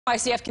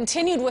YCF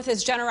continued with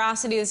its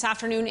generosity this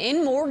afternoon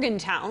in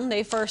Morgantown.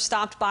 They first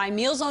stopped by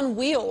Meals on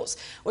Wheels,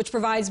 which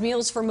provides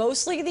meals for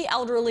mostly the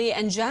elderly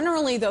and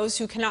generally those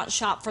who cannot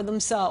shop for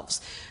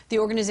themselves. The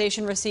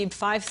organization received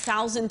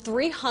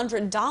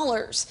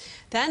 $5,300.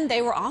 Then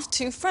they were off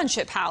to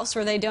Friendship House,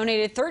 where they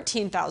donated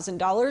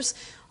 $13,000.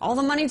 All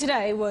the money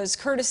today was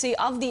courtesy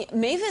of the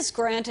Mavis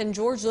Grant and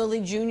George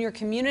Lilly Jr.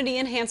 Community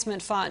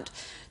Enhancement Fund.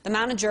 The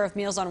manager of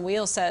Meals on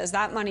Wheels says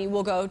that money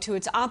will go to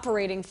its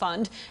operating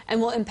fund and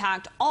will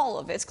impact all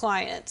of its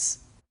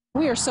clients.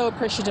 We are so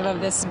appreciative of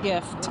this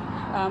gift.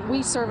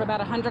 We serve about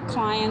 100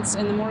 clients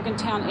in the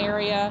Morgantown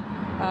area,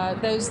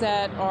 those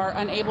that are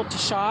unable to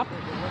shop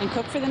and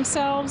cook for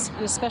themselves,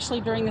 and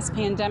especially during this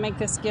pandemic,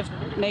 this gift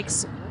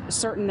makes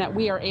certain that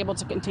we are able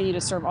to continue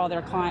to serve all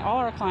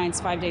our clients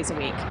 5 days a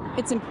week.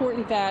 It's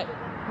important that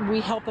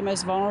we help the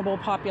most vulnerable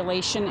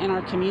population in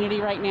our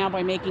community right now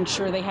by making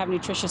sure they have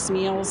nutritious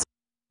meals.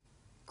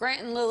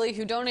 Grant and Lilly,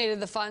 who donated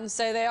the funds,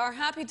 say they are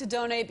happy to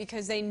donate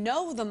because they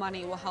know the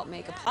money will help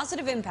make a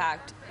positive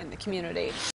impact in the community.